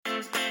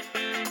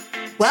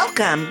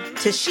Welcome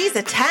to She's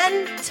a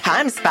 10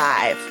 times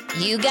 5.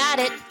 You got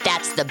it.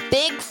 That's the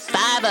big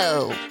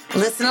 5-0.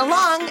 Listen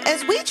along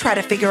as we try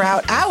to figure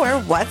out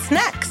our what's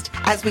next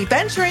as we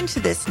venture into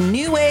this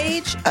new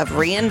age of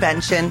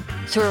reinvention.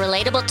 Through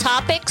relatable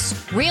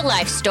topics,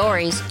 real-life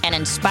stories, and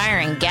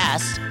inspiring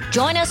guests,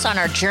 join us on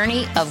our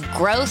journey of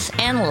growth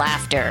and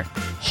laughter.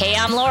 Hey,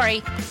 I'm Lori,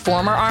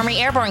 former Army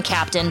Airborne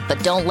captain,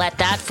 but don't let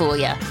that fool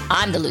you.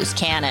 I'm the loose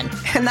cannon.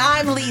 And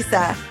I'm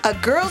Lisa, a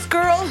girl's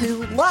girl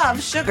who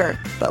loves sugar,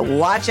 but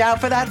watch out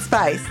for that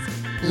spice.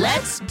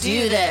 Let's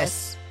do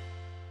this.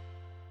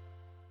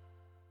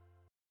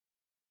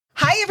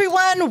 Hi,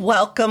 everyone.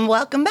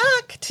 Welcome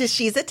back to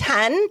She's a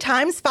 10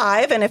 times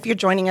 5. And if you're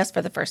joining us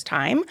for the first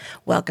time,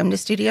 welcome to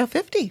Studio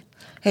 50.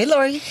 Hey,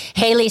 Lori.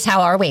 Hey, Lisa,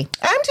 how are we?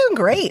 I'm doing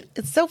great.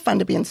 It's so fun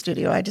to be in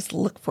studio. I just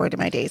look forward to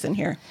my days in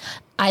here.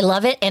 I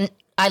love it, and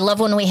I love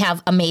when we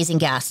have amazing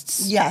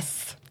guests.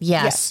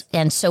 Yes.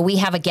 And so we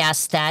have a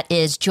guest that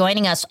is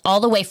joining us all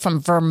the way from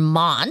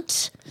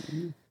Vermont.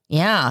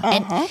 Yeah.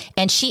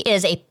 And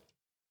she's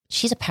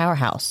a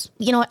powerhouse.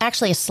 You know,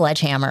 actually a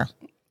sledgehammer.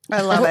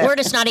 I love it. We're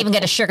just not even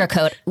going to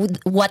sugarcoat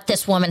what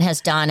this woman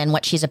has done and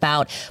what she's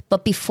about.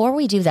 But before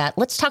we do that,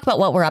 let's talk about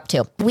what we're up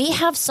to. We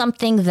have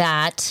something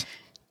that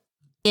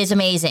is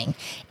amazing.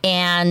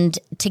 And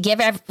to give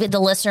the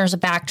listeners a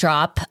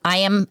backdrop, I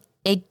am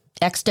a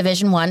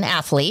ex-Division I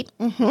athlete.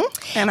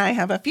 Mm-hmm. And I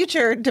have a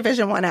future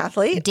Division I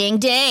athlete. Ding,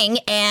 ding.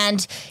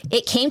 And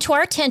it came to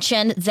our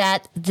attention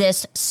that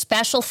this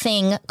special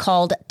thing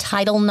called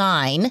Title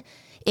IX,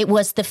 it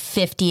was the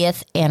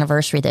 50th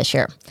anniversary this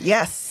year.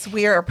 Yes,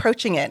 we are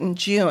approaching it in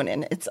June,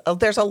 and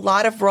there's a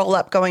lot of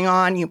roll-up going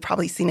on. You've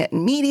probably seen it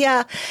in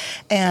media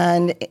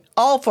and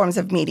all forms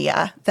of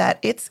media that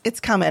it's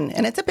coming,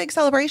 and it's a big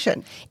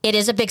celebration. It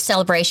is a big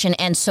celebration,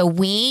 and so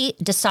we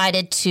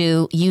decided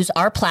to use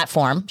our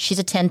platform, She's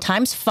a 10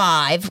 times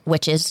 5,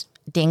 which is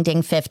ding,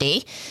 ding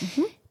 50,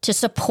 to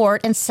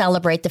support and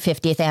celebrate the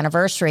 50th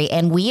anniversary.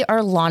 And we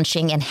are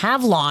launching and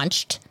have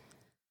launched,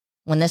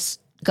 when this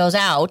goes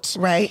out,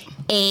 right,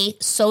 a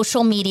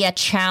social media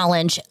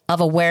challenge of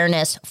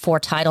awareness for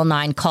Title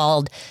IX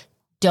called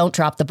Don't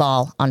Drop the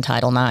Ball on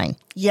Title IX.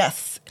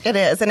 Yes, it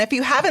is. And if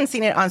you haven't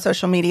seen it on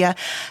social media,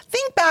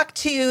 think back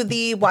to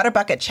the water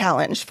bucket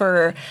challenge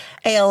for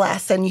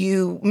ALS, and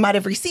you might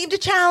have received a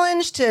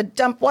challenge to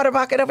dump water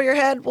bucket over your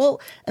head. Well,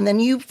 and then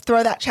you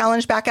throw that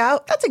challenge back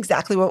out. That's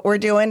exactly what we're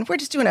doing. We're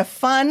just doing a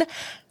fun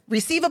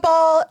receive a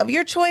ball of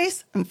your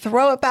choice and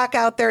throw it back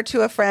out there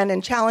to a friend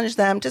and challenge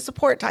them to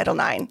support Title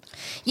IX.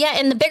 Yeah,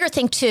 and the bigger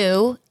thing,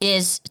 too,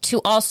 is to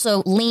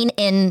also lean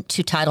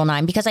into Title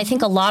IX, because I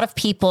think a lot of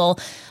people,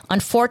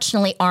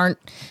 unfortunately, aren't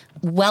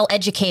well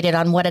educated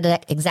on what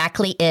it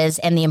exactly is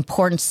and the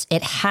importance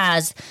it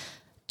has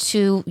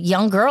to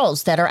young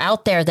girls that are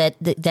out there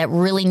that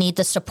really need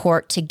the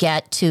support to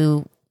get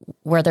to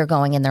where they're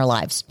going in their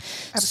lives.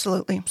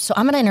 Absolutely. So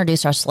I'm going to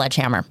introduce our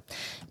sledgehammer.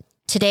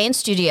 Today in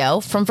studio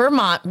from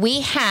Vermont,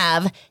 we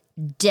have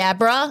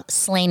Deborah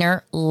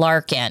Slaner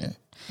Larkin.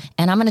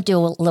 And I'm going to do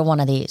a little one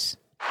of these.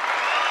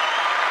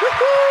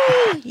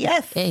 Woo-hoo!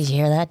 Yes. Did you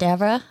hear that,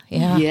 Deborah?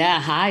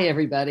 Yeah. Hi,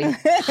 everybody.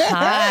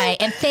 Hi.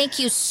 And thank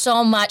you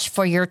so much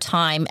for your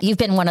time. You've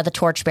been one of the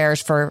torchbearers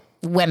for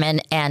women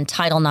and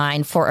Title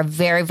IX for a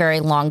very, very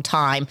long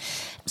time.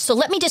 So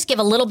let me just give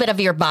a little bit of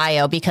your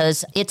bio,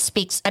 because it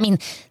speaks,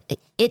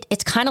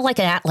 it's kind of like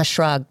an Atlas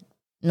Shrugged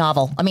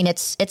novel. I mean,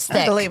 it's thick.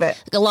 I believe it.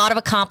 A lot of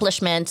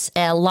accomplishments,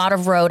 a lot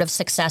of road of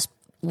success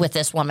with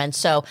this woman.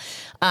 So,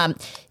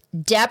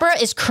 Deborah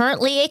is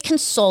currently a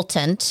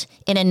consultant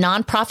in a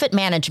nonprofit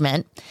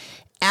management,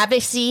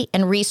 advocacy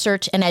and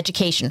research and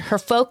education. Her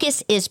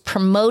focus is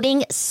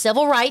promoting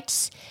civil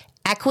rights,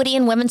 equity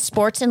in women's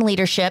sports and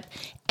leadership,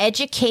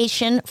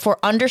 education for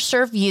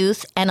underserved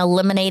youth, and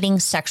eliminating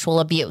sexual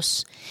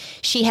abuse.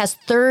 She has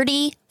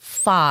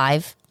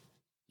 35,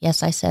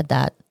 yes, I said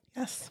that.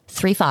 Yes.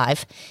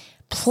 35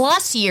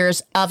 plus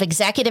years of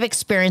executive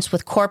experience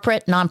with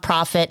corporate,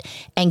 nonprofit,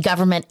 and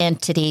government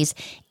entities.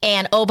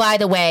 And oh, by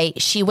the way,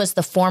 she was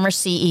the former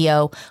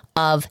CEO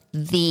of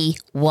the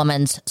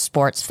Women's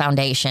Sports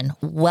Foundation.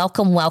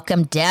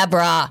 Welcome,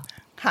 Deborah.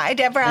 Hi,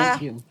 Deborah.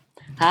 Thank you.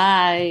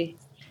 Hi.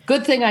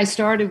 Good thing I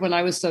started when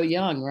I was so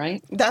young,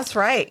 right? That's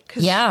right.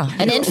 Yeah,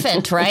 an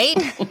infant, right?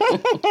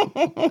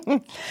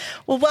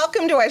 Well,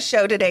 welcome to our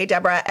show today,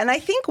 Deborah. And I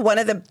think one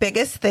of the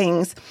biggest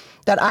things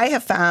that I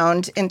have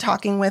found in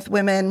talking with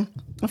women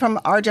from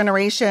our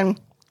generation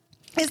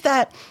is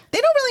that they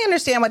don't really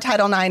understand what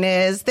Title IX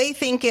is. They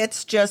think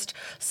it's just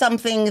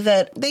something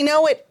that they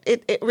know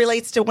it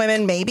relates to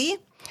women, maybe,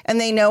 and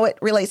they know it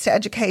relates to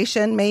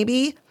education,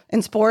 maybe,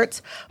 in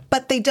sports,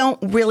 but they don't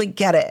really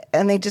get it.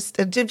 And they've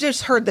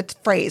just heard the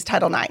phrase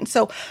Title IX.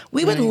 So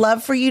we would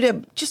love for you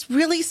to just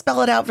really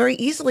spell it out very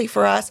easily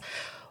for us,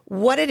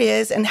 what it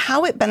is and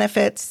how it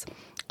benefits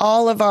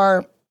all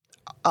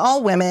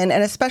women,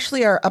 and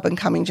especially our up and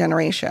coming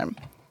generation.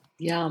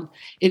 Yeah,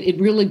 it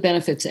really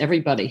benefits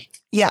everybody.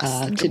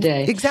 Yes,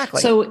 today.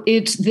 exactly. So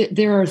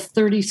there are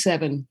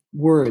 37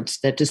 words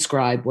that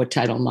describe what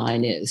Title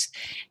IX is.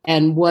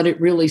 And what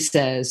it really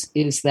says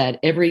is that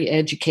every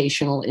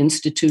educational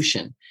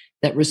institution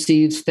that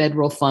receives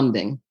federal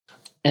funding,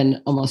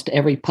 and almost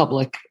every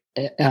public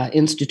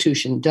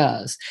institution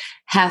does,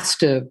 has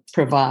to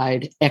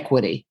provide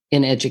equity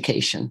in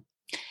education.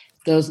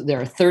 There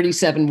are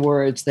 37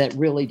 words that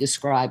really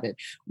describe it.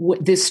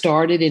 This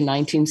started in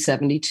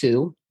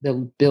 1972. The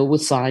bill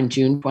was signed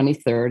June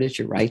 23rd, as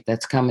you're right.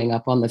 That's coming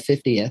up on the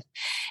 50th.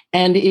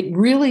 And it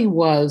really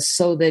was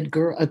so that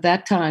at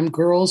that time,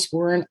 girls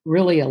weren't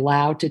really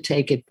allowed to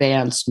take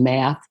advanced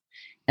math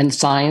and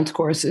science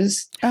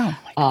courses.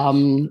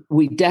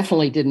 We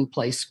definitely didn't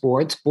play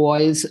sports.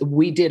 Boys,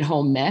 we did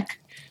home ec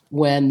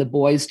when the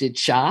boys did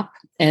shop,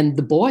 and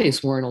the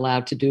boys weren't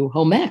allowed to do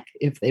home ec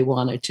if they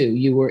wanted to.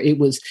 It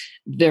was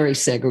very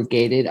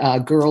segregated.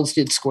 Girls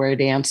did square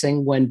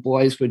dancing when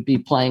boys would be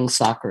playing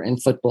soccer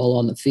and football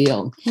on the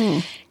field.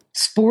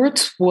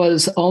 Sports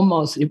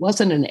it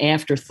wasn't an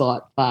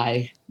afterthought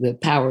by the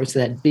powers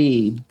that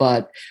be,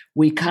 but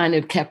we kind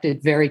of kept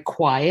it very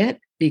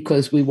quiet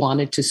because we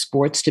wanted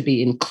sports to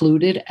be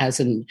included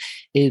as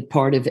a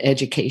part of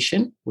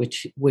education,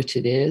 which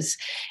it is.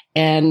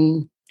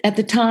 And at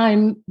the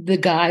time, the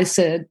guy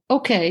said,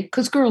 okay,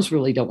 because girls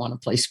really don't want to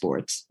play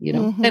sports. They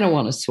don't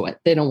want to sweat.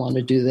 They don't want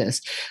to do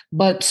this.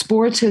 But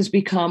sports has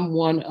become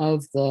one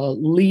of the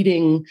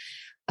leading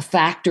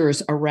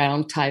factors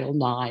around Title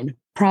IX,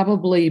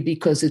 probably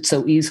because it's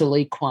so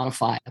easily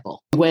quantifiable.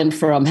 Went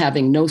from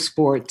having no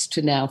sports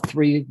to now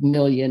 3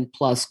 million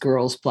plus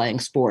girls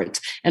playing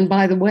sports. And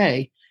by the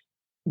way,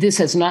 this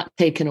has not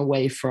taken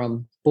away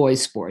from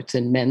boys' sports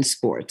and men's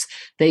sports.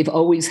 They've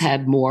always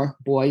had more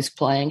boys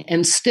playing,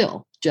 and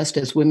still, just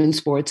as women's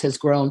sports has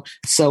grown,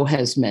 so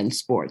has men's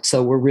sports.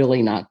 So we're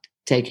really not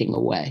taking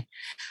away.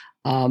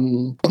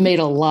 Made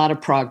a lot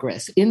of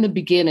progress. In the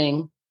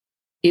beginning,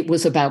 it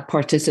was about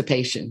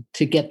participation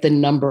to get the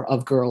number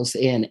of girls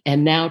in.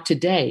 And now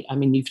today, I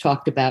mean, you've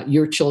talked about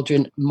your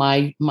children.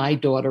 My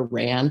daughter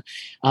ran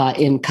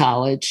in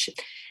college.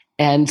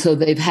 And so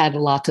they've had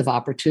lots of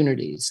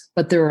opportunities.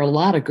 But there are a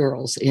lot of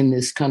girls in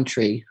this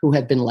country who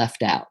have been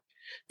left out.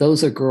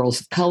 Those are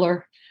girls of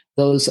color.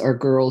 Those are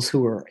girls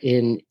who are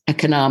in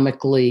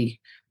economically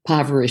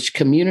impoverished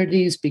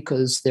communities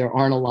because there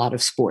aren't a lot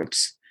of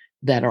sports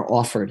that are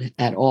offered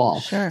at all.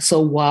 Sure. So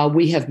while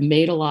we have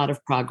made a lot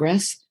of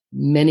progress,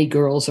 many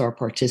girls are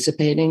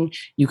participating.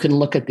 You can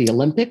look at the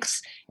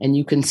Olympics and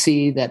you can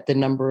see that the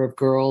number of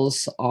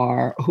girls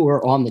who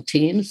are on the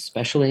teams,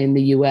 especially in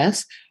the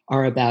US,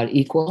 are about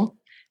equal.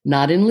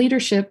 Not in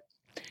leadership.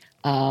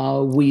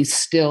 We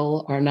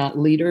still are not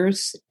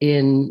leaders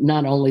in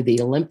not only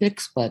the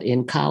Olympics, but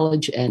in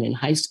college and in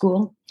high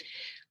school.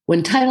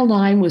 When Title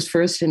IX was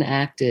first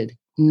enacted,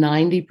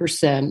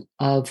 90%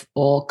 of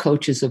all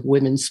coaches of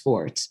women's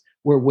sports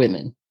were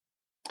women.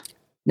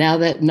 Now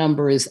that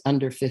number is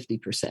under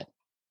 50%.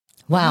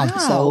 Wow.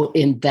 So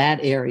in that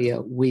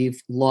area,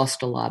 we've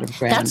lost a lot of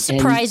ground. That's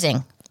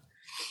surprising.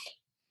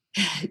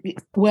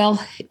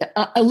 Well,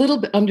 a little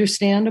bit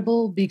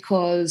understandable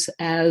because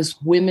as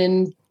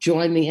women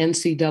joined the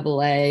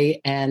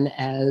NCAA and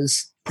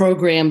as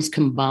programs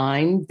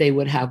combined, they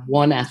would have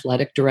one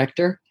athletic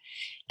director,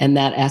 and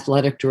that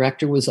athletic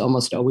director was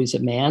almost always a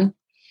man.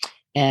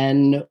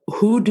 And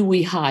who do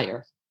we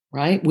hire,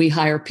 right? We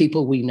hire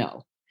people we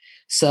know.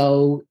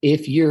 So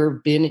if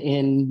you've been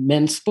in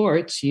men's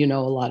sports, you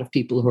know a lot of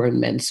people who are in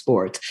men's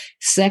sports.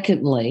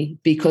 Secondly,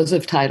 because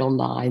of Title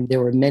IX,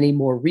 there were many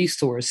more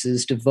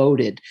resources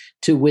devoted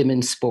to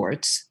women's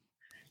sports.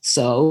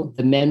 So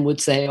the men would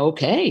say,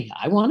 okay,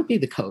 I want to be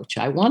the coach.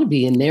 I want to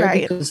be in there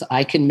because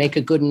I can make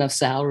a good enough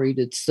salary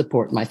to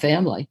support my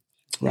family,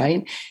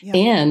 right? Yeah.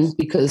 And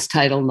because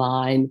Title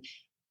IX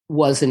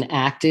was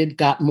enacted,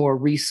 got more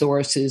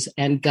resources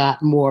and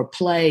got more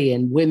play,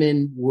 and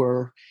women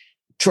were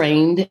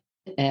trained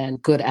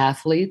and good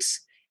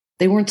athletes,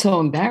 they weren't so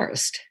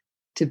embarrassed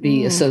to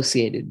be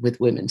associated with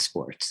women's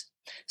sports.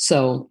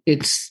 So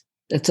it's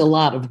a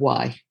lot of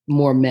why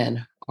more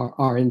men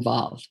are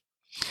involved.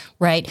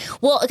 Right.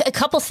 Well, a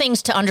couple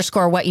things to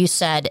underscore what you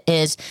said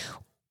is,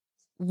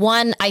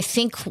 one, I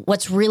think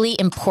what's really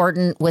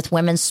important with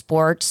women's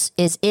sports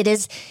is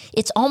it's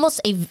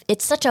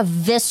such a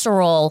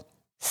visceral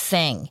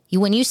thing.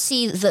 When you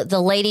see the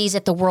ladies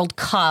at the World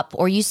Cup,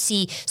 or you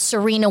see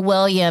Serena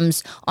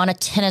Williams on a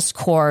tennis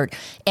court,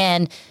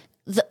 and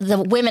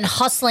the women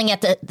hustling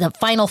at the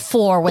Final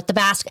Four with the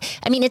basket.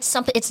 I mean, it's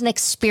an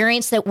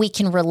experience that we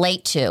can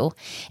relate to.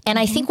 And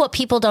I think what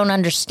people don't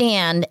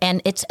understand,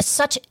 and it's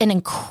such an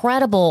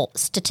incredible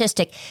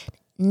statistic,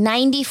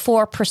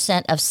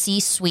 94% of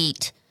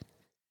C-suite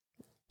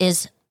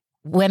is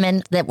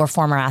women that were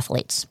former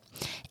athletes.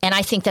 And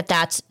I think that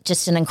that's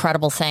just an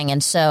incredible thing.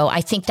 And so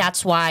I think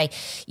that's why,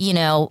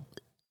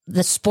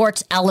 the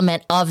sports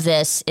element of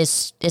this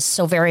is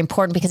so very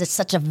important, because it's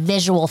such a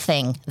visual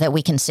thing that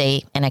we can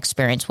see and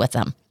experience with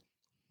them.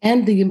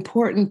 And the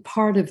important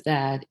part of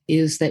that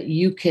is that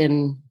you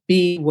can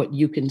be what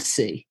you can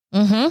see.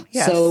 Mm-hmm.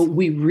 Yes. So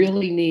we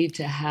really need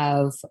to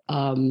have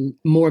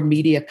more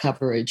media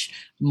coverage,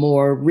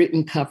 more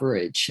written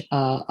coverage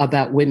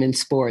about women's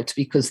sports,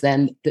 because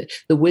then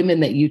the women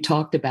that you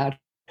talked about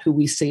who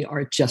we see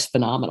are just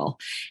phenomenal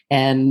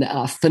and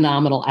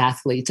phenomenal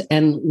athletes.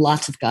 And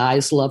lots of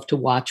guys love to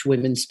watch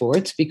women's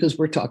sports because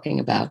we're talking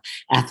about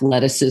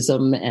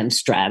athleticism and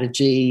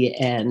strategy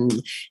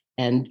and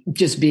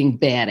just being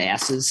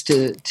badasses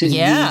to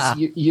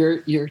use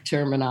your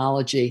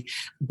terminology.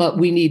 But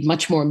we need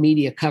much more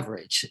media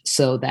coverage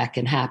so that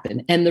can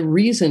happen. And the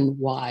reason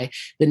why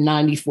the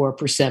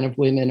 94% of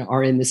women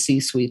are in the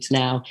C-suites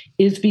now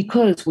is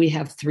because we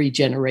have 3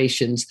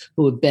 generations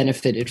who have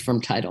benefited from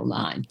Title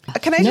IX.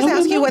 Can I just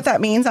ask you what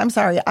that means? I'm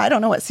sorry, I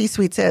don't know what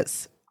C-suites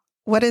is.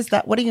 What is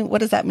that? What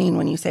does that mean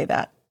when you say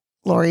that,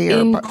 Lori?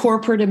 In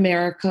corporate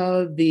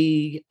America,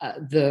 the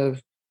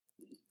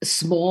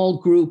small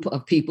group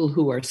of people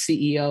who are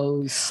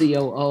CEOs,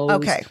 COOs.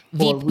 Okay.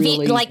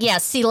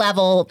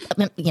 C-level,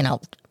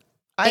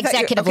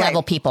 executive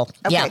level people.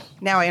 Okay. Yeah.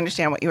 Now I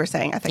understand what you were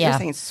saying. I thought you were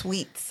saying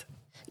suites.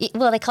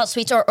 Well, they call it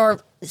suites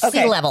or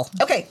C-level.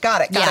 Okay.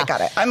 Got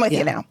it. I'm with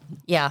you now.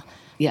 Yeah.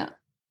 Yeah.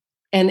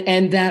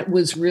 And that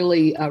was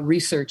really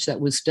research that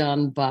was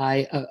done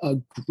by a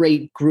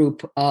great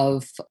group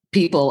of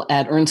people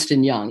at Ernst &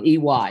 Young,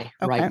 EY,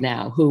 right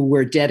now, who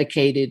were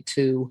dedicated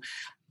to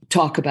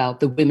talk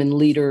about the women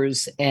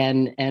leaders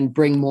and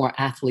bring more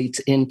athletes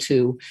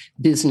into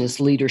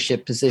business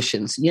leadership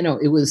positions.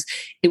 It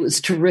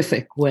was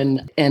terrific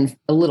and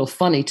a little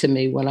funny to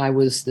me when I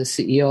was the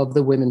CEO of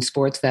the Women's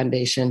Sports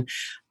Foundation.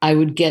 I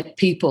would get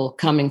people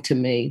coming to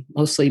me,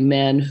 mostly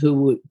men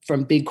who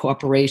from big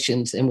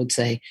corporations, and would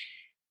say,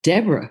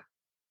 Deborah,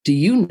 do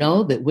you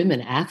know that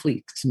women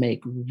athletes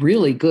make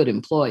really good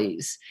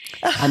employees?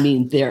 I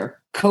mean, they're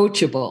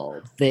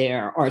coachable,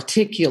 they're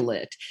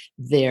articulate,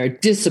 they're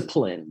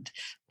disciplined,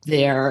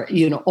 they're,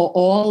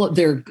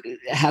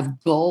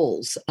 have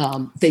goals.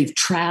 They've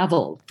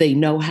traveled, they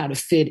know how to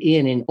fit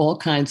in all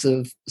kinds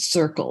of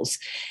circles.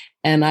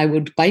 And I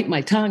would bite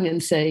my tongue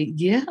and say,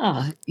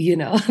 yeah,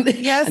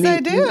 Yes, I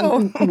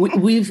do.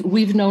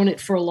 we've known it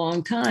for a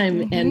long time.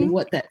 Mm-hmm. And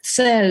what that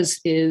says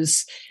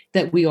is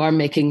that we are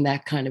making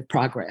that kind of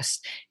progress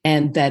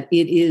and that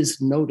it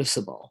is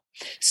noticeable.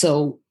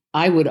 So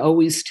I would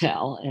always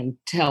tell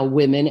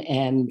women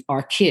and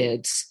our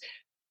kids,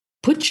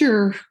 put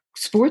your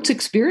sports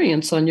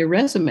experience on your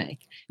resume.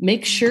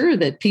 Make sure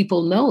that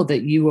people know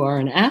that you are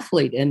an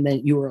athlete and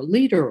that you are a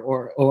leader,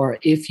 or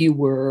if you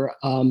were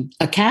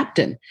a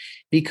captain,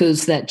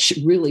 because that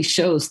really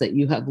shows that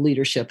you have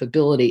leadership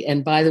ability.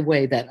 And by the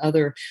way, that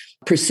other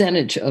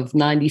percentage of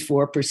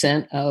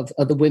 94% of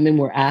the women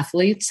were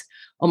athletes,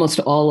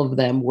 almost all of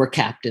them were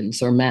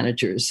captains or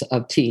managers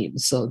of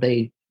teams. So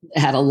they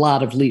had a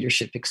lot of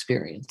leadership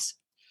experience.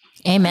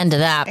 Amen to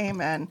that.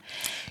 Amen.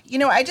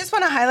 I just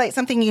want to highlight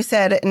something you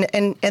said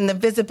and the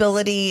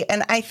visibility.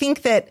 And I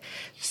think that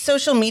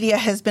social media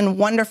has been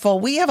wonderful.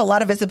 We have a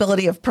lot of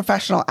visibility of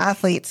professional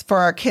athletes for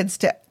our kids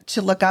to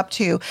look up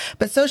to.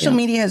 But social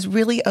media has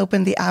really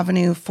opened the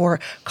avenue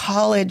for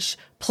college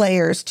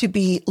players to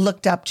be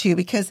looked up to,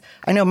 because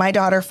I know my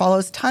daughter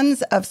follows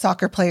tons of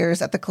soccer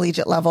players at the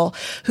collegiate level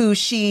who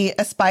she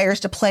aspires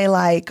to play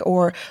like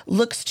or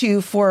looks to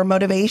for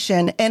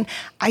motivation. And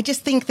I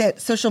just think that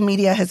social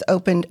media has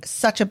opened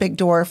such a big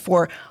door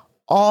for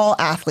all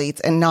athletes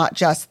and not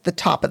just the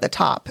top of the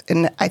top.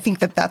 And I think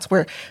that that's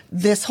where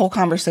this whole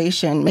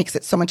conversation makes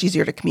it so much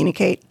easier to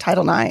communicate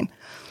Title IX.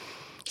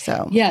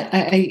 So yeah,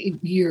 I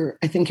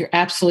think you're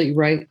absolutely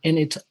right. And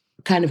it's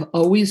kind of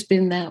always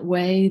been that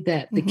way,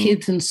 that the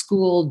kids in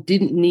school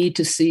didn't need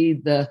to see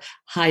the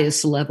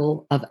highest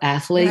level of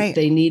athlete. Right.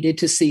 They needed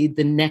to see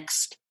the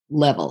next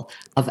level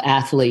of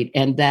athlete,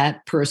 and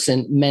that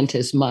person meant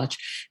as much.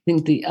 I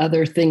think the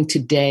other thing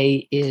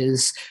today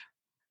is,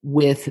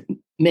 with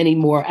many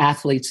more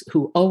athletes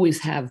who always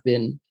have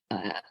been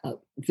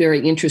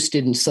very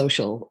interested in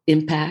social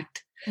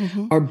impact,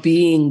 are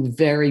being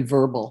very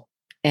verbal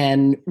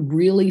and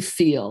really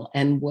feel,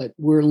 and what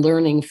we're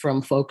learning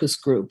from focus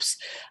groups,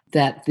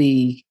 that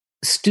the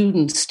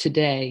students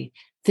today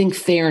think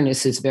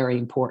fairness is very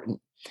important.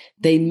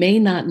 They may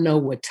not know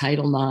what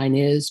Title IX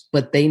is,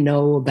 but they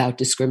know about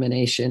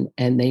discrimination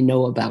and they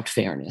know about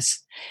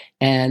fairness.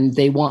 And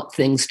they want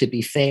things to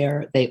be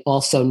fair. They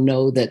also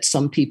know that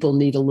some people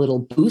need a little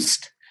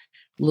boost,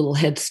 a little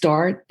head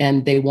start,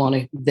 and they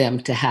want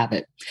them to have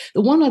it.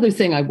 The one other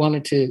thing I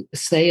wanted to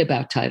say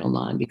about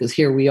Title IX, because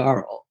here we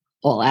are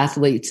all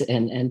athletes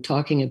and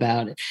talking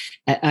about it.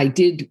 I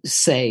did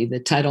say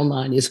that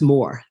Title IX is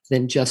more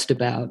than just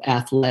about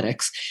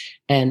athletics.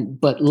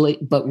 But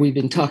we've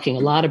been talking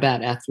a lot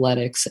about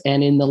athletics.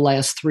 And in the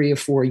last 3 or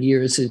 4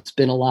 years, it's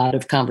been a lot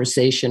of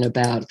conversation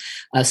about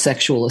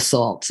sexual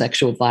assault,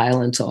 sexual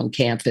violence on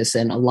campus,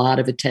 and a lot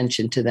of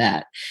attention to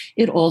that.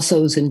 It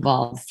also has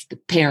involved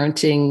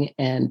parenting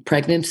and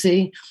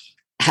pregnancy,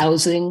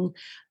 housing,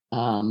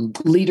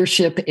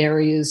 leadership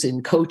areas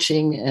in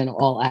coaching and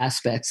all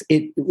aspects.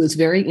 It was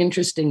very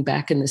interesting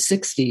back in the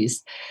 60s.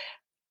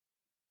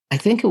 I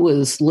think it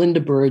was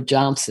Linda Bird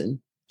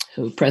Johnson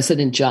who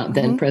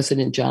then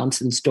President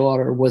Johnson's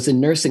daughter, was in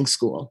nursing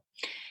school,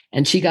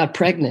 and she got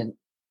pregnant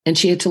and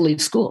she had to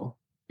leave school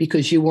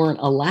because you weren't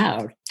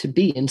allowed to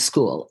be in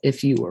school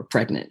if you were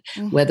pregnant,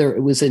 whether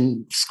it was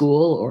in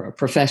school or a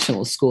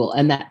professional school.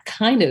 And that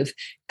kind of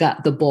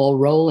got the ball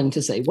rolling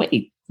to say,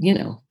 wait,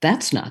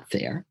 that's not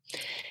fair.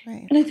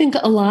 Right. And I think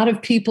a lot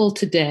of people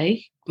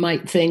today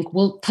might think,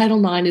 well, Title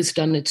IX has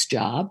done its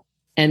job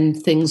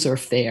and things are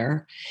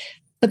fair.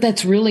 But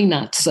that's really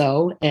not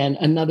so. And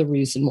another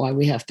reason why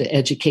we have to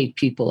educate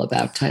people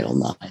about Title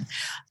IX.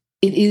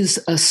 It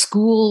is a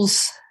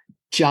school's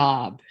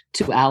job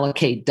to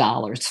allocate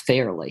dollars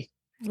fairly.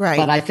 Right.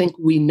 But I think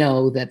we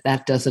know that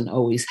that doesn't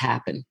always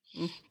happen.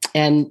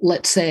 And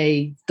let's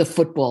say the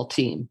football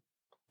team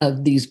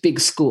of these big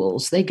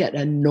schools, they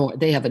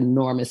have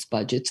enormous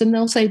budgets, and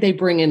they'll say they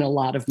bring in a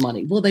lot of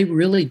money. Well, they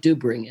really do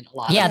bring in a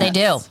lot. Yeah, they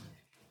do.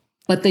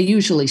 But they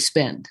usually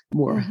spend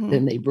more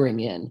than they bring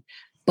in.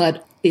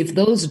 But if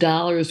those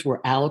dollars were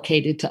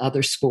allocated to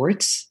other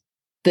sports,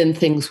 then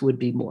things would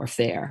be more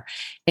fair.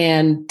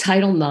 And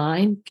Title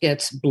IX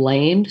gets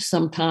blamed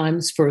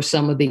sometimes for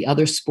some of the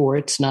other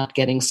sports not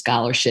getting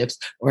scholarships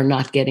or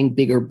not getting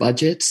bigger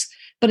budgets.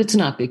 But it's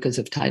not because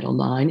of Title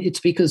IX.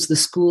 It's because the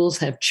schools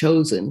have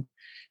chosen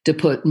to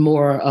put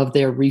more of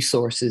their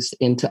resources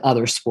into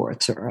other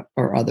sports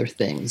or other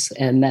things.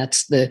 And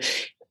that's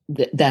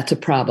a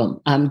problem.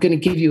 I'm going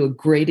to give you a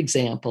great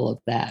example of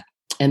that.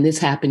 And this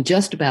happened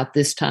just about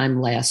this time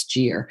last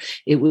year.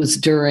 It was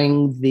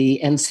during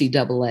the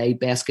NCAA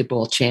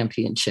basketball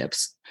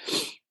championships.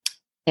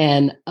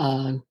 And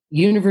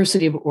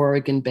University of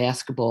Oregon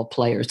basketball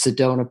player,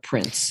 Sedona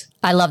Prince.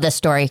 I love this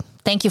story.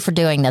 Thank you for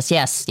doing this.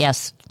 Yes,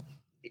 yes.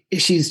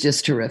 She's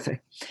just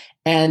terrific.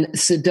 And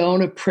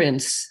Sedona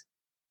Prince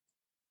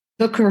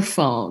took her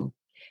phone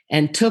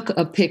and took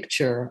a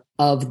picture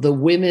of the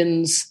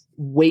women's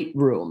weight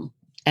room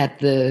at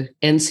the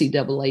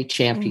NCAA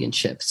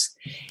championships.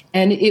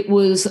 And it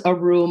was a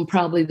room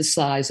probably the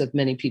size of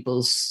many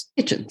people's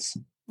kitchens.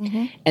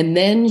 And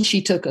then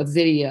she took a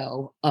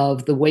video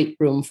of the weight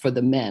room for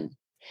the men.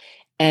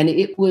 And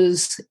it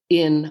was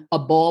in a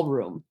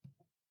ballroom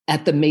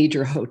at the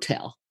major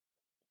hotel.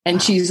 And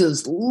she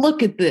says,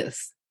 look at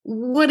this.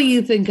 What do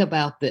you think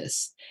about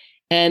this?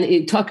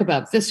 And talk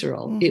about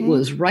visceral. It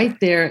was right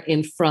there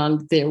in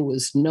front. There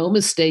was no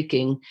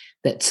mistaking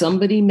that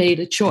somebody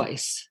made a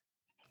choice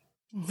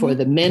for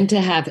the men to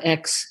have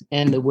X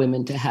and the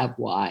women to have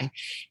Y.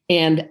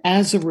 And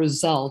as a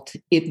result,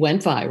 it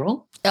went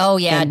viral. Oh,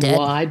 yeah, and it did.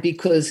 Why?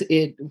 Because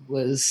it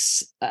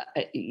was,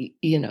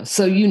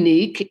 so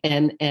unique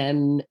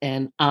and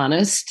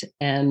honest.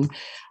 And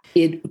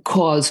it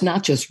caused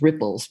not just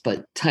ripples,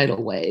 but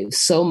tidal waves,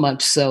 so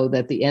much so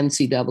that the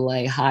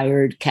NCAA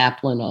hired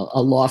Kaplan,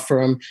 a law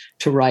firm,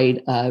 to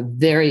write a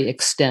very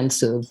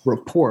extensive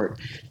report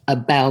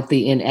about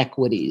the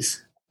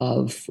inequities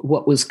of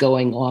what was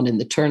going on in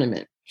the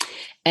tournament.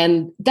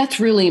 And that's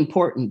really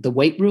important. The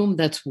weight room,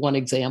 that's one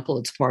example.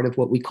 It's part of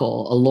what we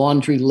call a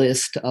laundry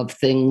list of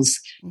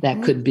things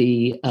that could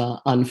be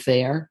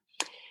unfair.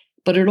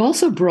 But it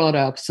also brought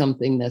up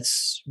something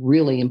that's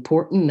really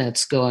important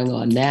that's going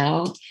on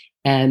now,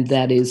 and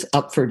that is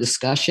up for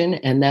discussion,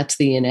 and that's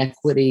the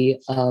inequity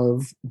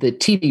of the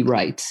TV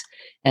rights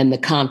and the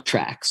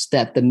contracts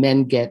that the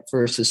men get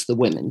versus the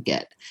women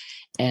get.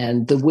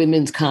 And the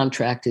women's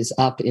contract is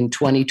up in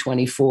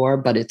 2024,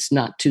 but it's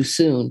not too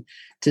soon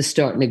to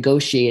start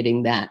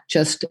negotiating that.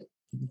 Just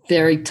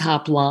very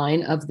top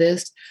line of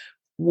this,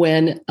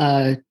 when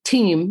a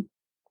team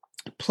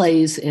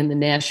plays in the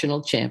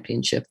national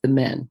championship, the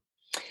men,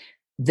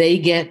 they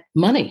get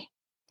money,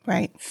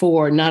 right,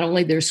 for not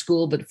only their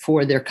school, but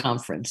for their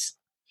conference.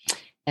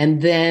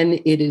 And then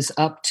it is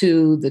up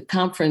to the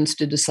conference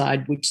to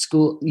decide which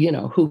school,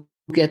 who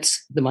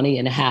gets the money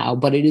and how,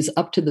 but it is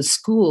up to the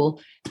school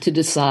to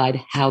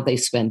decide how they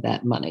spend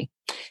that money.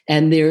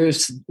 And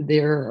it's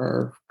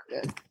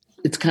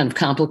kind of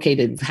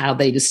complicated how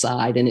they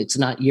decide, and it's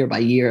not year by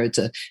year. It's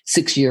a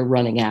 6-year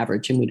running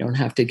average, and we don't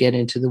have to get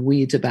into the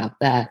weeds about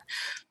that.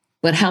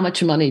 But how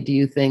much money do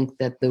you think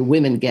that the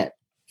women get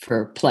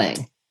for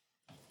playing?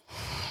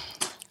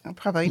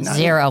 Probably not.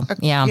 Zero.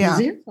 Yeah.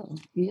 Zero.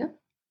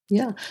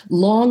 Yeah.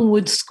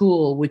 Longwood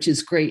School, which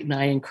is great, and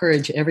I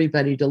encourage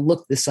everybody to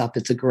look this up.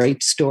 It's a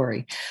great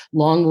story.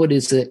 Longwood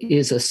is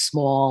a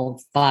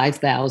small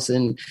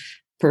 5,000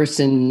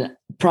 person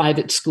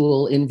private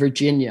school in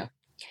Virginia.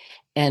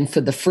 And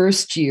for the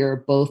first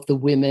year, both the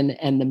women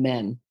and the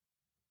men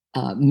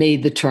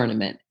made the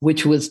tournament,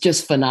 which was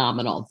just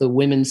phenomenal. The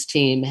women's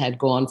team had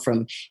gone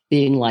from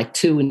being like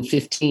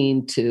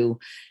 2-15 to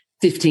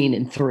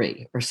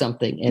 15-3 or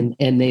something,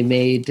 and they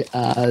made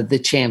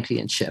the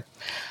championship.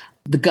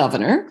 The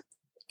governor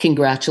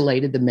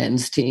congratulated the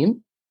men's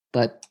team,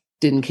 but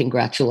didn't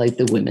congratulate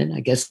the women.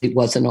 I guess it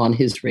wasn't on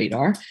his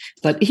radar,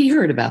 but he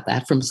heard about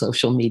that from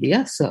social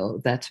media,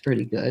 so that's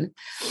pretty good.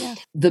 Yeah.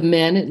 The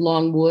men at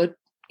Longwood,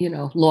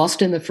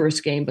 lost in the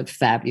first game, but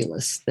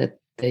fabulous that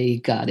they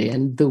got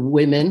in. The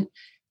women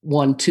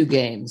won 2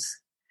 games,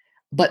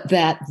 but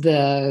that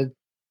the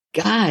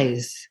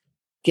guys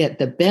get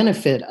the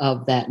benefit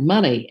of that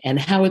money and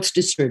how it's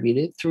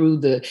distributed through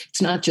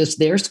it's not just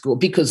their school,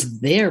 because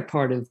they're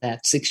part of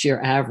that 6-year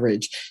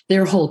average,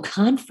 their whole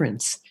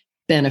conference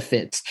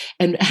benefits.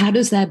 And how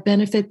does that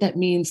benefit? That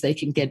means they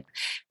can get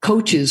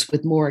coaches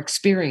with more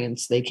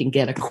experience. They can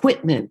get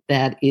equipment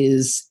that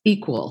is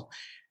equal.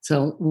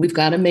 So we've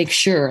got to make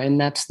sure,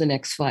 and that's the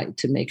next fight,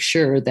 to make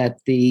sure that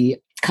the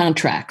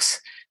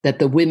contracts, that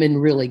the women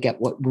really get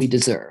what we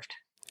deserved.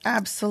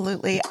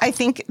 Absolutely. I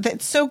think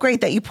that's so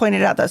great that you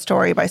pointed out that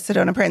story by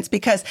Sedona Prince,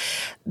 because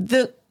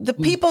the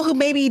people who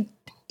maybe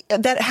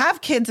that have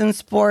kids in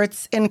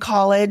sports in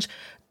college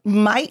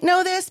might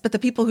know this, but the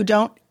people who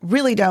don't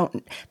really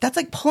don't. That's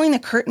like pulling the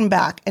curtain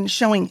back and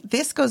showing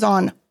this goes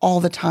on all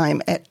the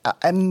time at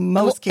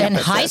most campuses. In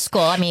high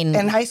school, I mean.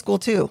 In high school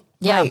too.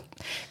 Yeah. Right.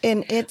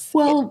 And it's.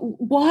 Well,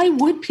 why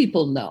would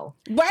people know?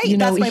 Right. You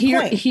know, that's my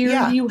point.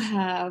 Here you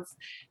have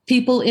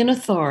people in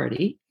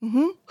authority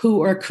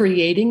who are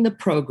creating the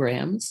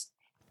programs,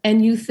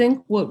 and you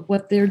think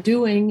what they're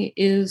doing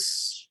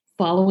is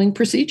following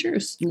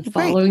procedures and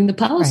following the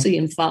policy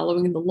and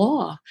following the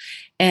law.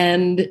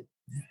 And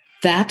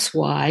that's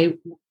why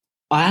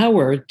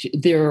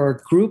there are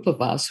a group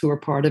of us who are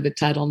part of a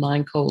Title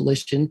IX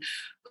coalition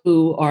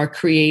who are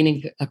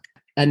creating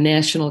a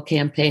national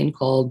campaign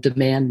called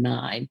Demand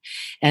 9.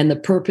 And the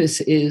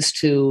purpose is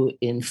to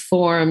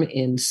inform,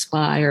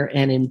 inspire,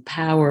 and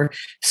empower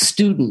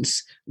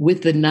students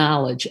with the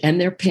knowledge,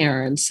 and their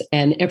parents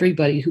and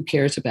everybody who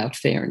cares about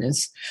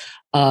fairness,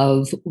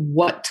 of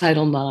what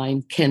Title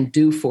IX can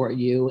do for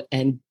you,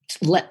 and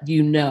let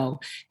you know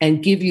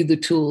and give you the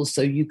tools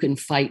so you can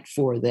fight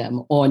for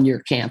them on your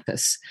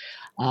campus.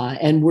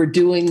 And we're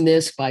doing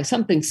this by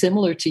something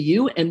similar to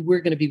you, and we're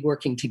going to be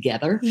working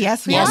together.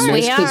 Yes, we are.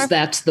 Because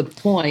that's the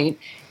point,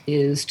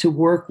 is to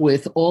work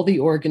with all the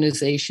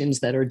organizations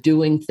that are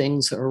doing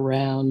things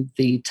around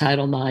the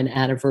Title IX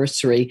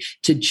anniversary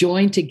to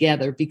join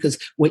together, because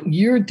what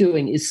you're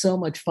doing is so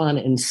much fun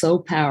and so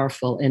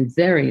powerful and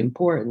very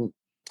important.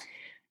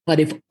 But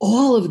if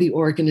all of the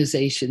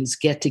organizations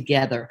get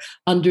together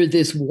under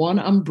this one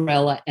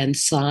umbrella and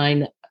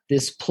sign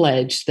this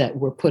pledge that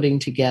we're putting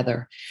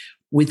together,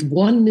 with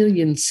 1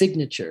 million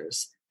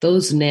signatures,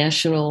 those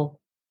national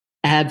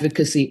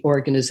advocacy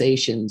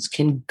organizations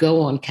can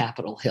go on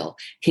Capitol Hill,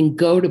 can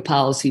go to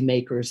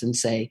policymakers and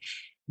say,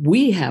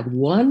 we have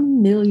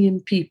 1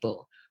 million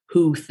people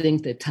who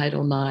think that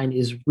Title IX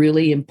is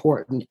really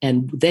important,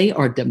 and they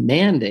are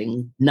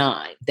demanding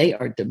they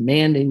are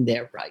demanding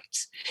their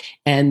rights,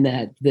 and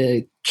that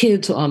the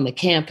kids on the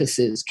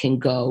campuses can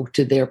go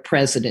to their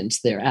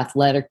presidents, their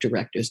athletic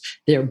directors,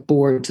 their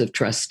boards of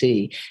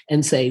trustee,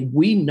 and say,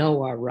 we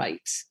know our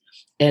rights,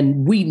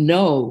 and we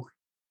know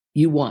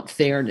you want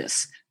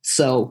fairness.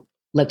 So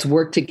let's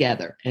work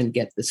together and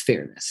get this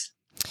fairness.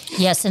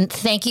 Yes, and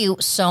thank you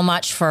so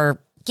much for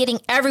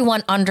getting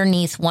everyone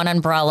underneath one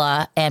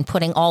umbrella and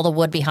putting all the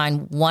wood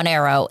behind one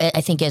arrow.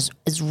 I think is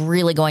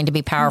really going to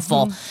be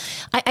powerful.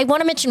 I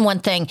want to mention one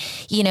thing.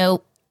 You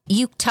know,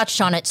 you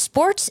touched on it.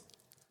 Sports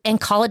and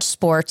college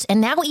sports,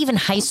 and now even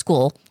high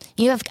school.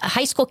 You have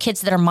high school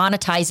kids that are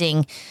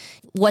monetizing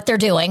what they're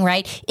doing,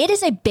 right? It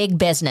is a big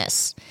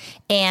business.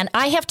 And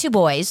I have 2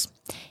 boys.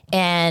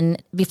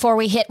 And before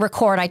we hit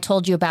record, I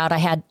told you about, I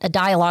had a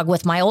dialogue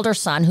with my older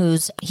son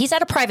he's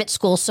at a private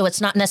school, so it's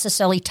not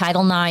necessarily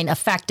Title IX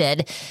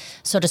affected,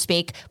 so to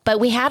speak. But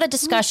we had a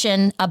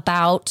discussion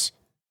about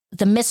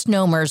the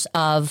misnomers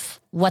of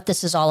what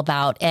this is all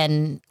about.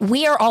 And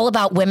we are all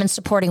about women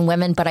supporting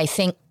women. But I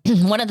think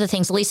one of the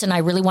things Lisa and I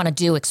really want to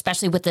do,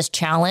 especially with this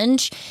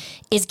challenge,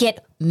 is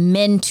get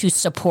men to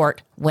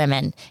support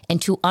women and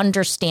to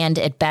understand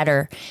it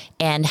better,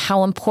 and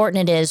how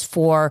important it is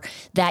for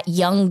that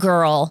young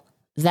girl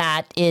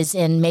that is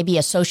in maybe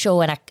a socio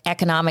and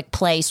economic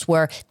place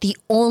where the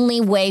only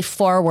way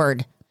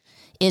forward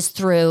is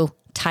through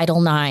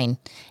Title IX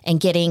and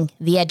getting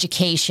the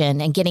education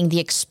and getting the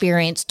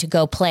experience to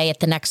go play at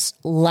the next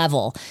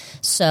level.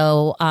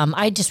 So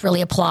I just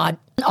really applaud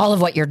all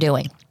of what you're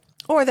doing.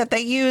 Or that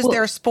they use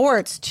their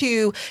sports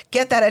to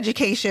get that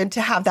education,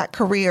 to have that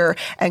career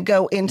and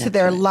go into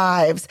their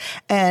lives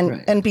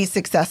and be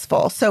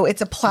successful. So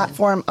it's a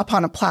platform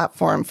upon a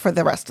platform for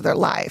the rest of their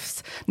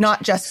lives,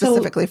 not just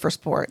specifically for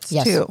sports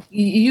too.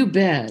 You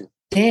bet.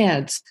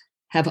 Dads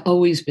have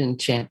always been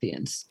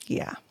champions.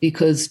 Yeah.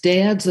 Because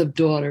dads of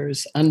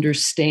daughters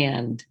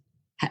understand.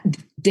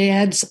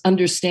 Dads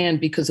understand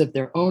because of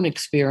their own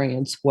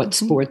experience what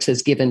sports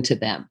has given to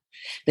them.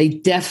 They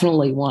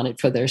definitely want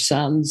it for their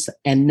sons,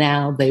 and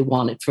now they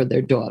want it for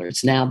their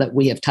daughters. Now that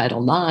we have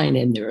Title IX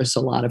and there's a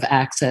lot of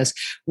access,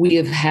 we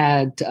have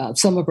had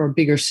some of our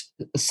bigger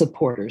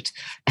supporters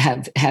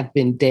have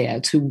been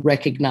dads who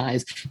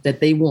recognize that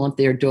they want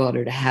their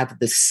daughter to have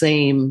the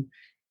same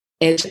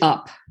edge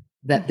up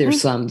that their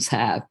sons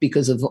have,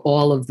 because of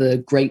all of the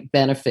great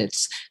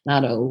benefits,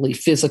 not only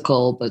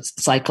physical, but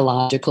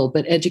psychological,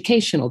 but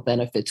educational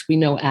benefits. We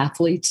know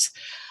athletes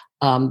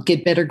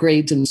get better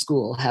grades in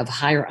school, have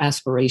higher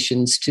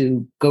aspirations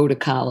to go to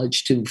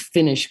college, to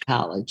finish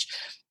college.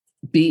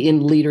 be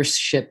in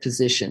leadership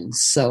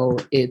positions. So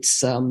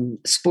it's a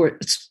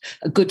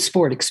good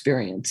sport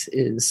experience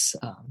is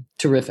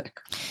terrific.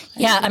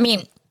 Yeah, I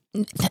mean,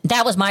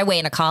 that was my way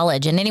into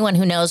college. And anyone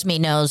who knows me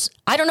knows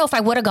I don't know if I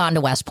would have gone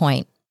to West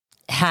Point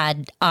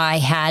had I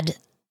had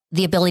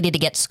the ability to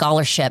get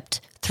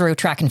scholarshiped through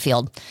track and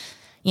field.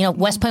 You know,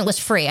 West Point was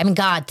free. I mean,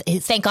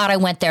 thank God I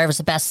went there. It was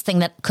the best thing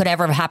that could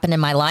ever have happened in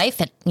my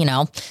life. It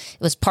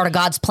was part of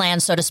God's plan,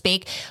 so to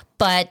speak.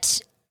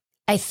 But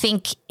I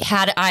think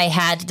had I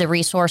had the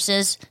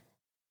resources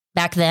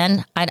back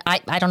then, I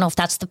don't know if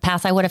that's the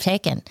path I would have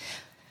taken.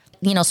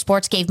 You know,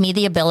 sports gave me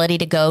the ability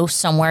to go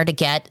somewhere to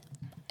get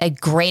a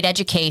great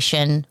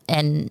education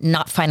and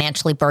not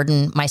financially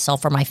burden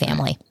myself or my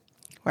family.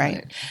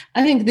 Right.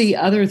 I think the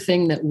other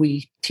thing that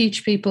we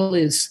teach people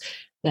is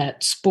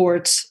that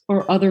sports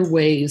or other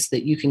ways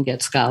that you can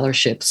get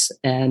scholarships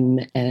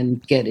and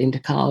get into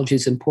college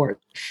is important,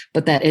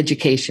 but that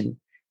education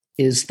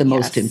is the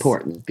most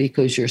important,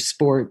 because your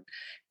sport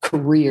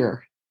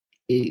career,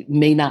 it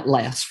may not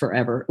last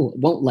forever, or it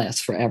won't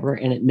last forever,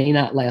 and it may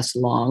not last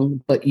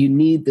long, but you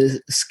need the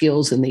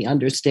skills and the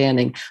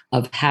understanding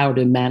of how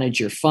to manage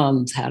your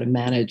funds, how to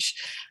manage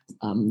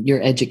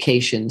your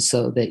education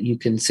so that you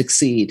can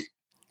succeed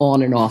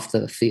on and off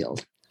the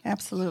field.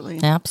 Absolutely.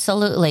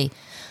 Absolutely.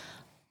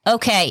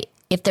 Okay.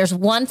 If there's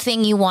one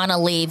thing you want to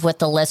leave with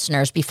the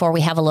listeners before we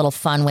have a little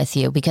fun with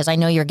you, because I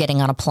know you're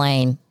getting on a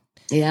plane.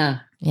 Yeah.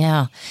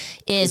 Yeah.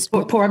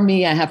 Poor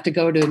me, I have to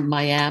go to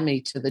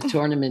Miami to the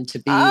tournament to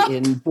be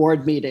in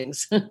board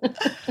meetings.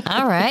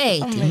 All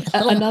right.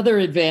 Another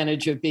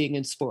advantage of being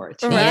in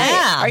sports. Right.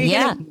 Yeah. Are you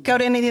going to go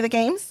to any of the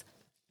games?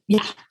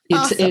 Yeah.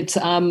 Awesome.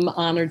 I'm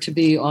honored to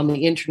be on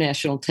the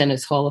International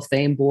Tennis Hall of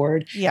Fame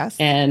board. Yes.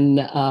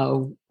 And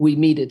we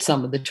meet at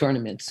some of the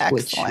tournaments,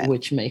 Excellent.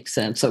 which makes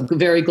sense. So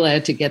very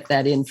glad to get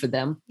that in for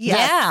them. Yes.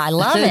 Yeah, I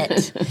love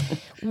it.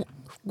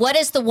 What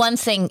is the one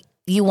thing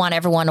you want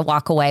everyone to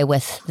walk away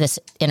with this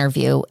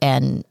interview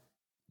and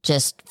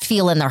just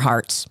feel in their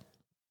hearts?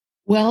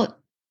 Well,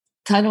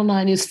 Title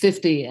IX is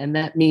 50, and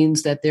that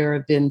means that there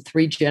have been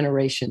 3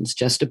 generations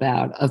just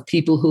about of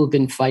people who have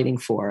been fighting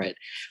for it.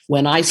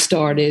 When I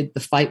started, the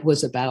fight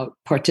was about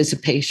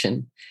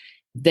participation.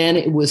 Then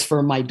it was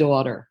for my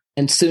daughter,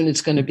 and soon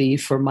it's going to be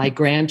for my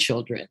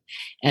grandchildren.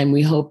 And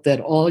we hope that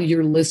all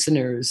your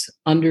listeners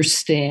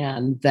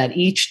understand that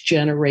each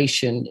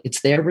generation, it's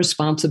their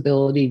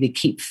responsibility to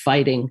keep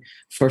fighting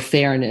for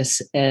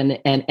fairness and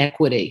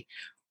equity.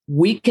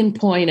 We can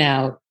point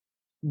out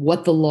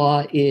what the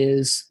law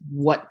is,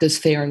 what does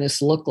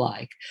fairness look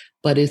like,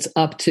 but it's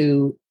up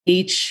to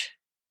each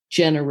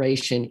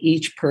generation,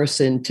 each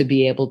person to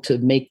be able to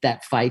make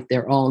that fight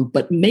their own,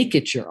 but make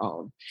it your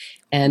own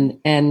and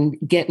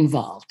get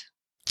involved.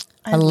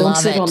 Don't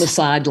sit on the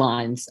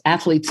sidelines.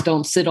 Athletes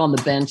don't sit on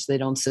the bench. They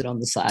don't sit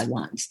on the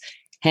sidelines.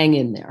 Hang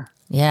in there.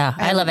 Yeah,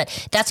 I love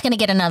it. That's going to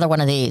get another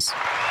one of these.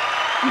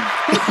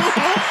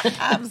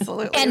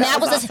 Absolutely. And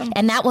that was awesome.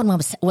 and that one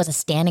was a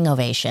standing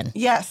ovation.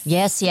 Yes.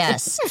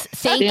 Yes.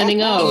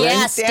 Standing O.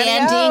 Yeah, Right?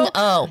 standing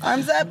O.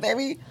 Arms up,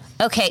 baby.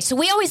 Okay, so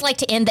we always like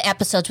to end the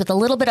episodes with a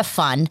little bit of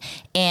fun,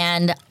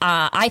 and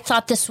I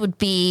thought this would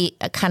be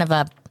a kind of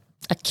a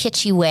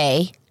kitschy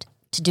way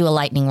to do a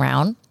lightning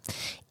round.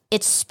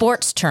 It's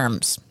sports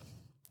terms.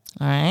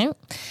 All right.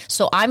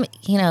 So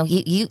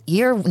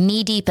you're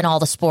knee deep in all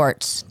the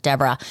sports,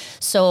 Deborah.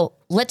 So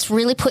let's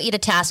really put you to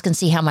task and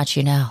see how much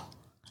you know.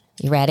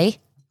 You ready?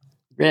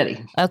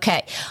 Ready.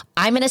 Okay.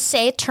 I'm going to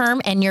say a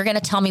term and you're going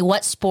to tell me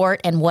what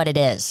sport and what it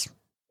is.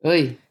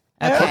 Oy.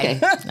 Okay.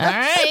 All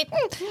right.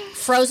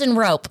 Frozen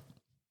rope.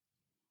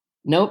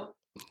 Nope.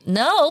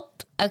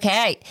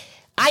 Okay.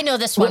 I know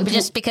this one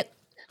just because.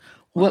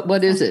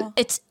 What is it?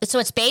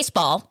 It's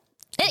baseball.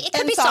 It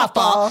could And be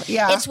softball.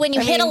 yeah. It's when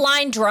you hit a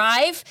line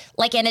drive,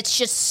 and it's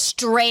just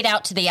straight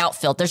out to the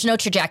outfield. There's no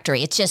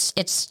trajectory.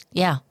 Straight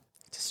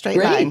Great.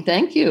 line.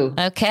 Thank you.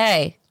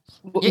 Okay.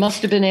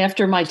 Must have been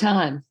after my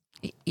time.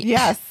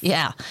 Yes.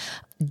 Yeah.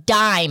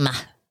 Dime.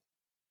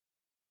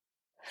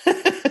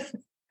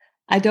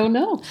 I don't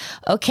know.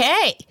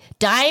 Okay.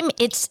 Dime,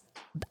 it's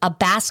a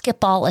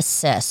basketball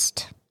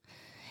assist.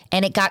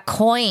 And it got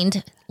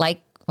coined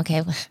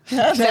okay.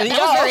 That was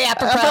very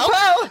apropos.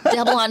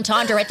 Double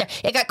entendre right there.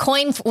 It got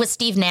coined with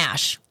Steve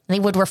Nash. They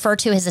would refer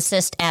to his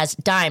assist as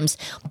dimes.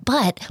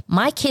 But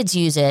my kids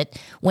use it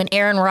when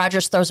Aaron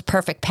Rodgers throws a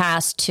perfect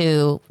pass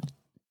to,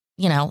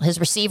 his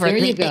receiver. There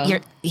you go.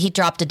 He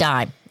dropped a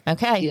dime.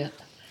 Okay. Yeah.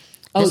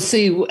 Oh,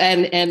 see,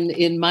 and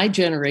in my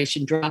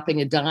generation, dropping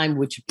a dime,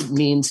 which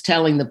means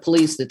telling the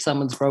police that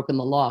someone's broken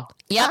the law.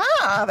 Yep.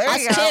 There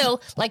you go.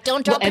 Too.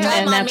 Don't drop a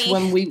dime on me. That's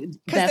when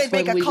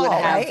we would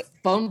have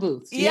phone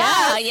booths.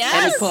 Yeah,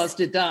 yes. And it cost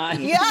a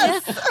dime.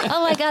 Yes.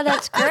 Oh my God,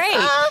 that's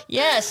great.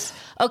 Yes.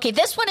 Okay,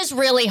 this one is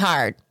really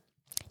hard.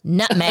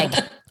 Nutmeg.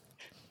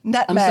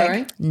 Nutmeg. I'm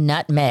sorry?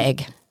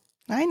 Nutmeg.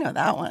 I know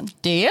that one.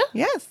 Do you?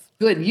 Yes.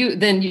 Good.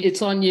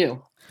 It's on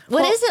you.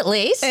 What is it,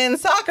 Lise? In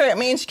soccer, it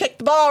means you kick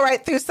the ball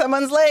right through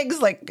someone's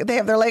legs. Like they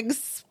have their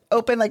legs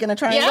open, like in a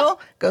triangle.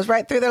 Goes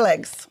right through their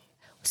legs.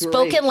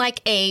 Spoken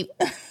like a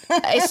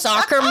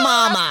soccer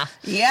mama.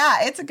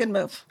 Yeah, it's a good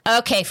move.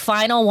 Okay,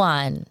 final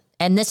one.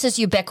 And this is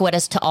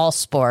ubiquitous to all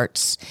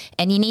sports.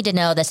 And you need to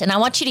know this. And I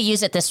want you to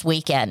use it this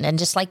weekend. And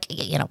just like,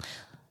 I'm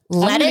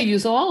going to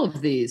use all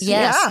of these.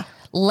 Yes. Yeah.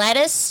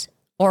 Lettuce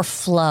or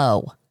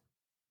flow?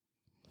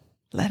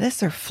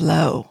 Lettuce or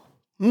flow?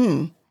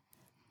 I'm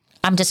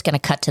just going to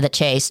cut to the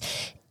chase.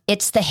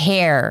 It's the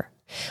hair.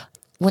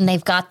 When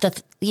they've got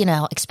the,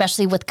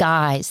 especially with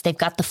guys, they've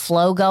got the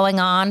flow going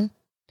on.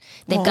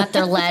 They've got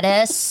their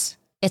lettuce.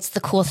 It's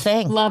the cool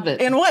thing. Love it.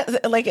 In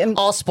what? Like in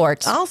all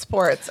sports. All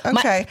sports.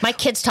 Okay. My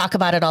kids talk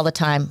about it all the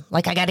time.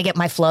 Like, I got to get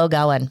my flow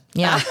going.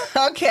 Yeah.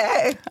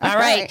 Okay. All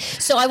right.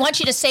 So I want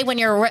you to say when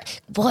you're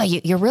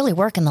really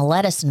working the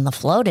lettuce and the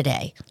flow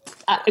today.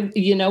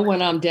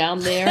 When I'm down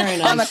there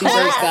and I see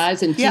those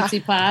guys in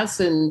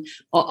Tsitsipas and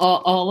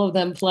all of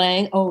them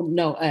playing. Oh,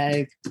 no.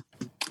 I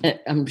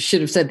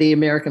should have said the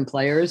American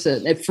players.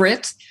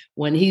 Fritz,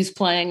 when he's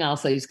playing, I'll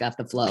say he's got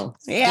the flow.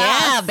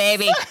 Yeah,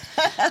 baby.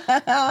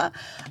 All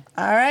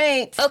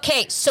right.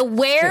 Okay, so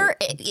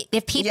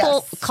if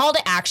people call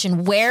to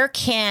action, where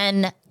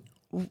can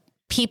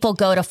people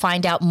go to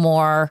find out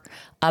more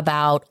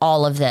about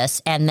all of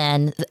this and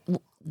then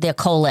the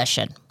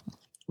coalition?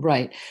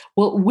 Right.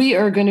 Well, we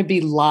are going to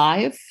be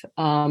live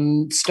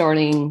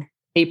starting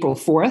April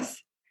 4th.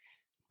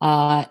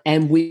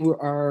 And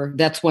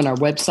that's when our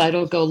website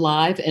will go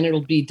live, and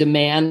it'll be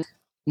Demand9.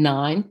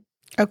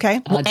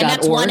 Okay. And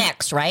that's .org.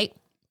 1X, right?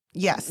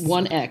 Yes.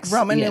 1X.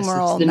 Roman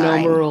numeral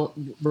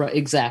 9.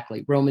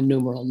 Exactly. Roman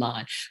numeral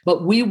 9.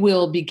 But we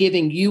will be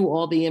giving you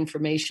all the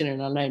information,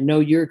 and I know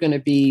you're going to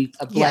be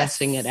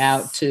blasting it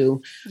out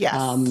to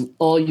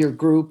all your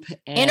group.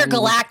 And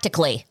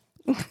intergalactically.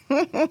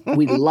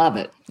 We love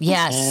it.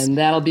 Yes. And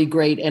that'll be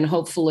great. And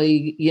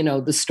hopefully,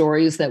 the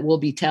stories that we'll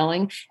be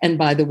telling. And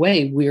by the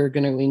way, we're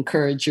going to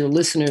encourage your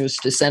listeners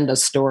to send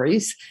us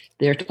stories,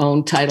 their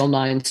own Title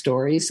IX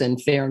stories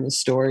and fairness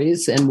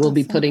stories. And we'll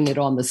be putting it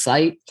on the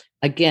site.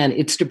 Again,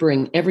 it's to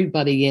bring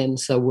everybody in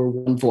so we're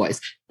one voice,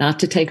 not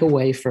to take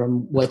away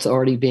from what's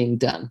already being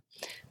done,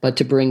 but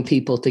to bring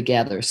people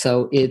together.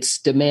 So it's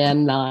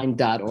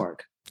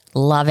demand9.org.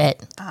 Love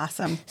it.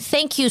 Awesome.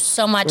 Thank you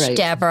so much,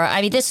 Deborah.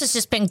 I mean, this has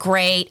just been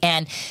great.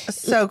 And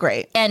so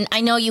great. And I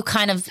know you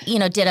kind of,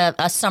 did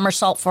a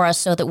somersault for us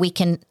so that we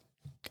can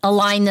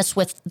align this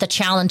with the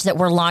challenge that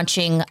we're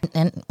launching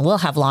and we'll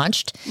have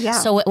launched. Yeah.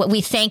 So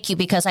we thank you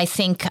because I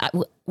think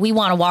we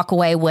want to walk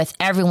away with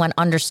everyone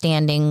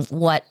understanding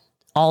what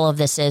all of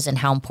this is and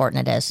how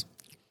important it is.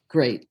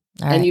 Great.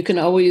 And you can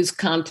always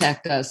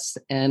contact us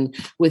and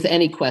with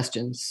any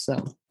questions.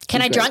 So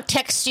can I drunk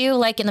text you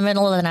like in the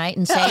middle of the night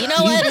and say, you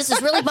know what, this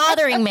is really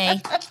bothering me?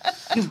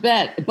 You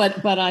bet.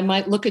 But I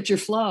might look at your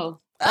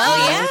flow.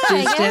 Oh,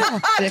 yeah.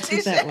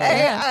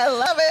 I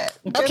love it.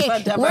 Okay,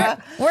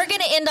 we're going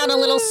to end on a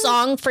little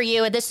song for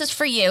you. This is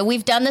for you.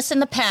 We've done this in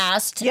the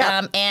past,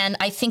 and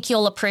I think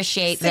you'll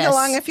appreciate this. Sing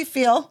along if you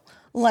feel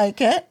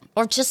like it.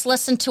 Or just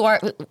listen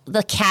to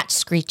the cat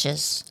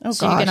screeches. Oh,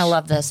 so you're going to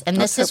love this. And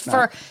this is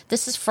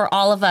for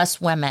all of us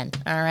women,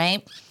 all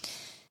right?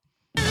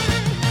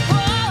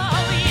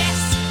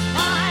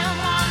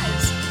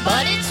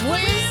 But it's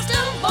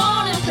wisdom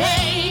born in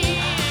pain.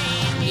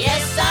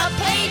 Yes, I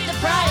paid the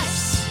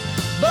price,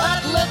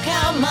 but look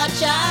how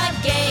much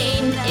I've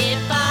gained.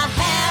 If I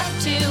have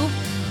to,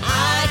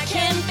 I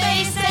can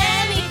face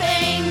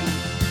anything.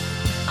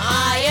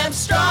 I am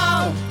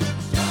strong.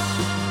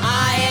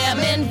 I am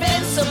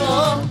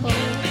invincible.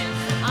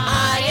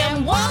 I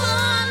am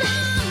one.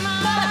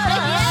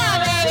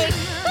 Yeah, baby.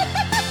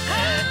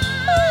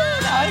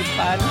 That was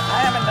fun.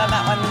 I haven't done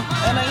that one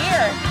in a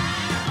year.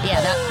 Yeah,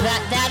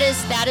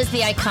 that is the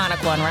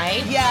iconic one,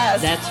 right?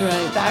 Yes. That's right.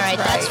 All right,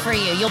 that's for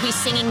you. You'll be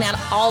singing that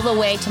all the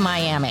way to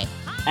Miami.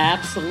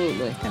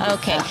 Absolutely.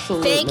 Okay.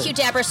 Absolutely. Thank you,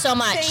 Deborah, so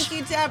much. Thank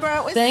you, Deborah.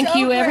 It was Thank so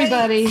you, great.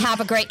 everybody.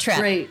 Have a great trip.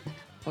 Great.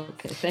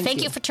 Okay.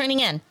 Thank you for tuning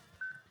in.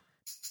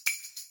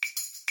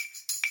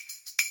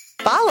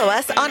 Follow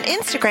us on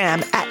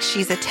Instagram at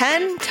She's a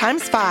 10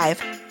 times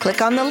 5.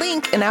 Click on the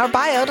link in our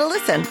bio to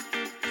listen.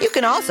 You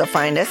can also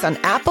find us on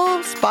Apple,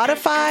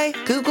 Spotify,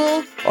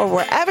 Google, or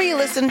wherever you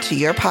listen to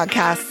your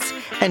podcasts.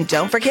 And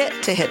don't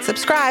forget to hit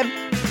subscribe.